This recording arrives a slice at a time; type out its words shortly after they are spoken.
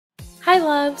Hi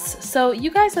loves! So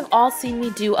you guys have all seen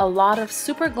me do a lot of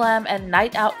super glam and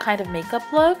night out kind of makeup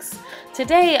looks.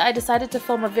 Today I decided to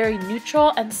film a very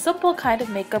neutral and simple kind of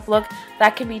makeup look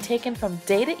that can be taken from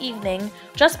day to evening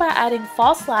just by adding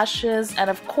false lashes and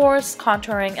of course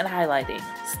contouring and highlighting.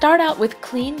 Start out with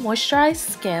clean moisturized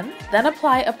skin, then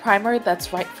apply a primer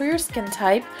that's right for your skin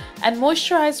type and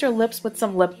moisturize your lips with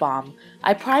some lip balm.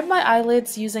 I primed my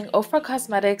eyelids using OFRA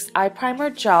Cosmetics Eye Primer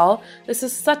Gel. This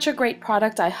is such a great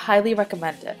product, I highly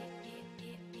recommend it.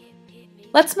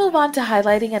 Let's move on to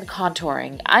highlighting and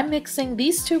contouring. I'm mixing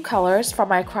these two colors from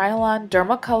my Kryolan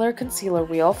DermaColor Concealer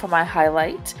Wheel for my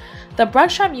highlight. The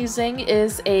brush I'm using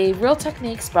is a Real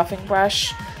Techniques buffing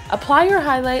brush. Apply your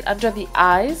highlight under the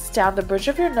eyes, down the bridge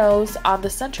of your nose, on the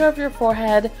center of your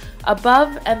forehead,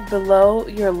 above and below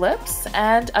your lips,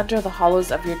 and under the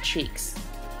hollows of your cheeks.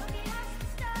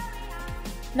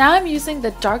 Now I'm using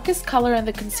the darkest color in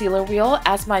the concealer wheel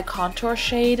as my contour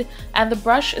shade, and the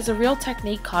brush is a Real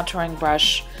Technique contouring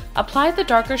brush. Apply the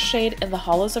darker shade in the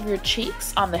hollows of your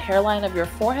cheeks, on the hairline of your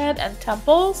forehead and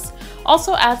temples.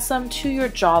 Also add some to your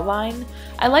jawline.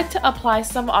 I like to apply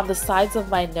some on the sides of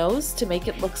my nose to make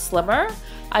it look slimmer.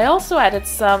 I also added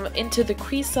some into the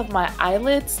crease of my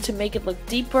eyelids to make it look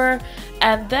deeper,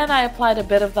 and then I applied a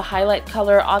bit of the highlight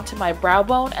color onto my brow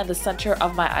bone and the center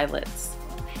of my eyelids.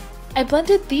 I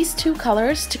blended these two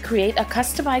colors to create a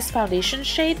customized foundation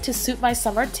shade to suit my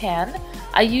summer tan.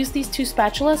 I used these two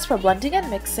spatulas for blending and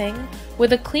mixing.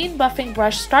 With a clean buffing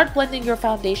brush, start blending your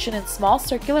foundation in small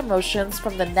circular motions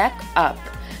from the neck up.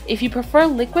 If you prefer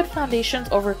liquid foundations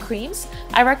over creams,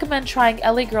 I recommend trying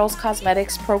LA Girls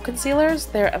Cosmetics Pro Concealers.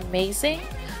 They're amazing.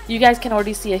 You guys can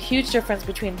already see a huge difference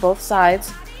between both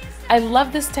sides. I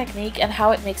love this technique and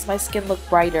how it makes my skin look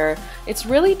brighter. It's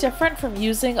really different from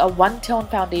using a one-tone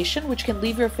foundation, which can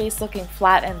leave your face looking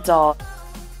flat and dull.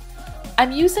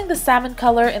 I'm using the salmon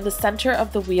color in the center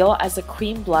of the wheel as a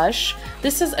cream blush.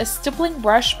 This is a stippling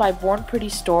brush by Born Pretty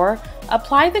Store.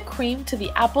 Apply the cream to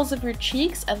the apples of your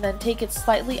cheeks and then take it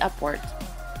slightly upward.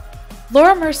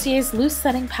 Laura Mercier's Loose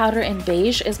Setting Powder in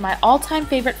Beige is my all-time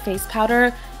favorite face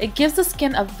powder. It gives the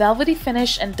skin a velvety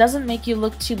finish and doesn't make you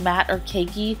look too matte or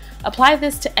cakey. Apply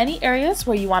this to any areas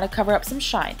where you want to cover up some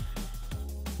shine.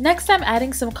 Next, I'm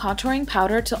adding some contouring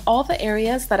powder to all the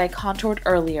areas that I contoured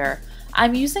earlier.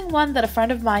 I'm using one that a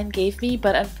friend of mine gave me,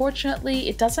 but unfortunately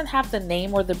it doesn't have the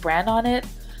name or the brand on it.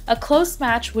 A close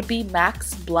match would be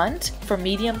Max Blunt for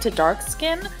medium to dark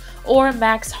skin or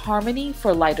Max Harmony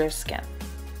for lighter skin.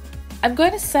 I'm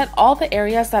going to set all the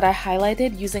areas that I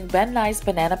highlighted using Nye's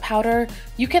Banana Powder.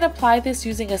 You can apply this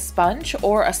using a sponge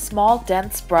or a small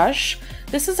dense brush.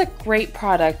 This is a great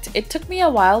product. It took me a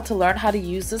while to learn how to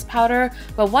use this powder,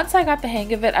 but once I got the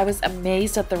hang of it, I was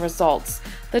amazed at the results.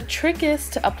 The trick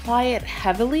is to apply it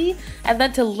heavily and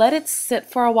then to let it sit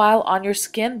for a while on your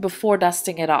skin before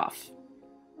dusting it off.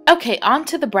 Okay, on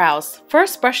to the brows.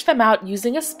 First, brush them out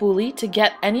using a spoolie to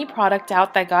get any product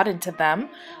out that got into them.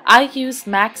 I used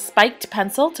MAC's Spiked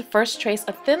Pencil to first trace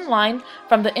a thin line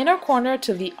from the inner corner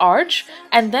to the arch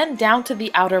and then down to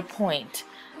the outer point.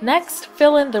 Next,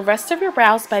 fill in the rest of your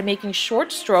brows by making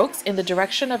short strokes in the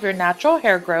direction of your natural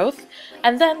hair growth,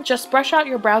 and then just brush out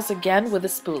your brows again with a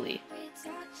spoolie.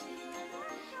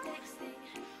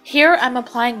 Here, I'm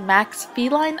applying MAC's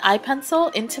Feline eye pencil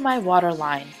into my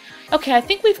waterline. Okay, I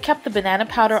think we've kept the banana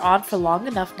powder on for long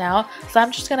enough now, so I'm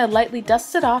just going to lightly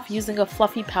dust it off using a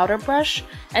fluffy powder brush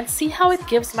and see how it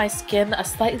gives my skin a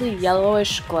slightly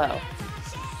yellowish glow.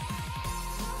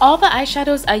 All the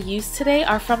eyeshadows I used today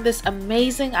are from this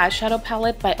amazing eyeshadow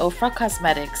palette by OFRA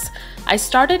Cosmetics. I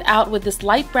started out with this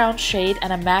light brown shade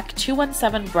and a MAC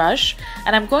 217 brush,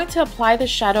 and I'm going to apply the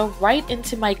shadow right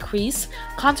into my crease,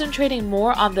 concentrating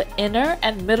more on the inner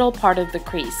and middle part of the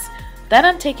crease. Then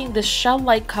I'm taking this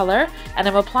shell-like color and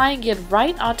I'm applying it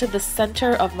right onto the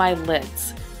center of my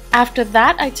lids. After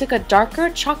that, I took a darker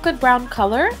chocolate brown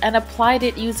color and applied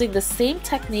it using the same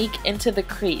technique into the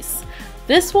crease.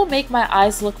 This will make my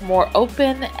eyes look more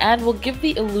open and will give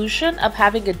the illusion of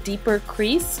having a deeper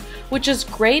crease, which is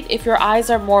great if your eyes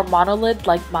are more monolid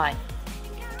like mine.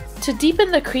 To deepen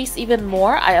the crease even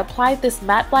more, I applied this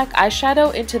matte black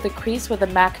eyeshadow into the crease with a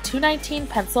MAC 219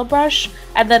 pencil brush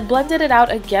and then blended it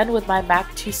out again with my MAC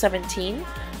 217.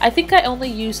 I think I only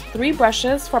used 3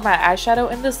 brushes for my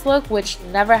eyeshadow in this look, which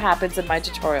never happens in my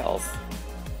tutorials.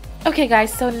 Okay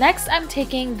guys, so next I'm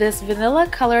taking this vanilla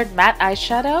colored matte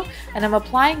eyeshadow and I'm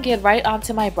applying it right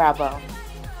onto my brow bone.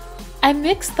 I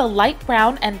mixed the light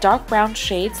brown and dark brown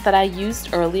shades that I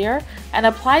used earlier and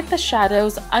applied the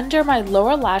shadows under my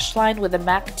lower lash line with a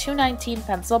MAC 219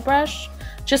 pencil brush.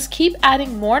 Just keep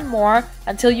adding more and more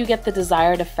until you get the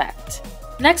desired effect.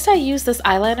 Next, I used this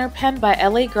eyeliner pen by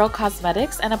LA Girl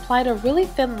Cosmetics and applied a really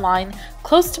thin line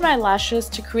close to my lashes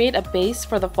to create a base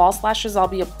for the false lashes I'll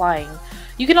be applying.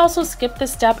 You can also skip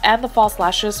this step and the false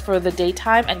lashes for the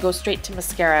daytime and go straight to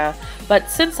mascara,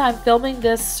 but since I'm filming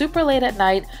this super late at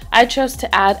night, I chose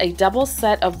to add a double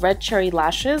set of red cherry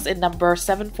lashes in number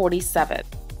 747.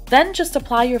 Then just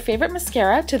apply your favorite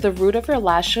mascara to the root of your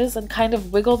lashes and kind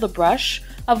of wiggle the brush.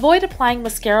 Avoid applying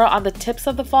mascara on the tips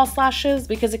of the false lashes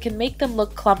because it can make them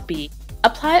look clumpy.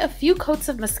 Apply a few coats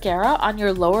of mascara on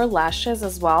your lower lashes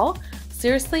as well.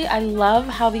 Seriously, I love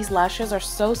how these lashes are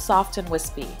so soft and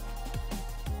wispy.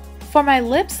 For my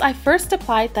lips, I first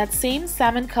applied that same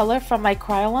salmon color from my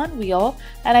Kryolan wheel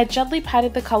and I gently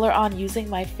patted the color on using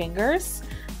my fingers.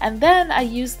 And then I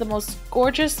used the most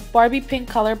gorgeous Barbie pink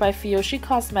color by Feyoshe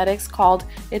Cosmetics called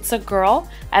It's a Girl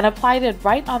and applied it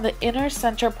right on the inner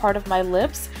center part of my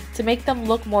lips to make them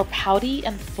look more pouty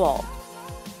and full.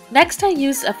 Next, I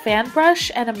used a fan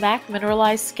brush and a MAC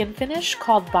Mineralize Skinfinish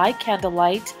called By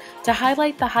Candlelight to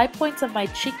highlight the high points of my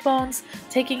cheekbones,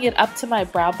 taking it up to my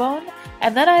brow bone,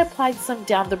 and then I applied some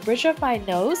down the bridge of my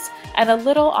nose and a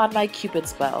little on my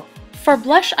cupid's bow. For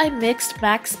blush, I mixed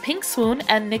MAC's Pink Swoon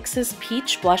and NYX's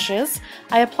Peach blushes.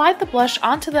 I applied the blush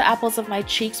onto the apples of my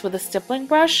cheeks with a stippling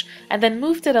brush and then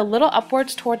moved it a little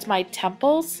upwards towards my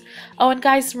temples. Oh, and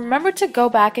guys, remember to go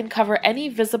back and cover any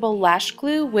visible lash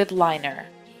glue with liner.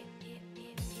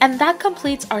 And that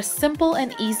completes our simple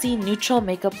and easy neutral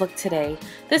makeup look today.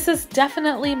 This is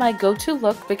definitely my go-to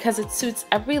look because it suits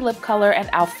every lip color and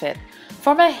outfit.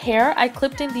 For my hair, I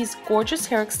clipped in these gorgeous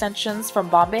hair extensions from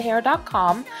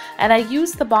BombayHair.com and I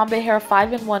used the Bombay Hair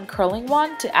 5-in-1 curling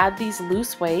wand to add these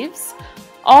loose waves.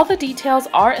 All the details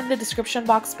are in the description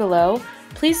box below.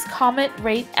 Please comment,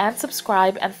 rate, and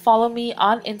subscribe and follow me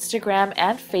on Instagram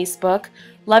and Facebook.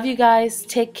 Love you guys.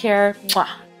 Take care.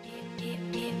 Mwah.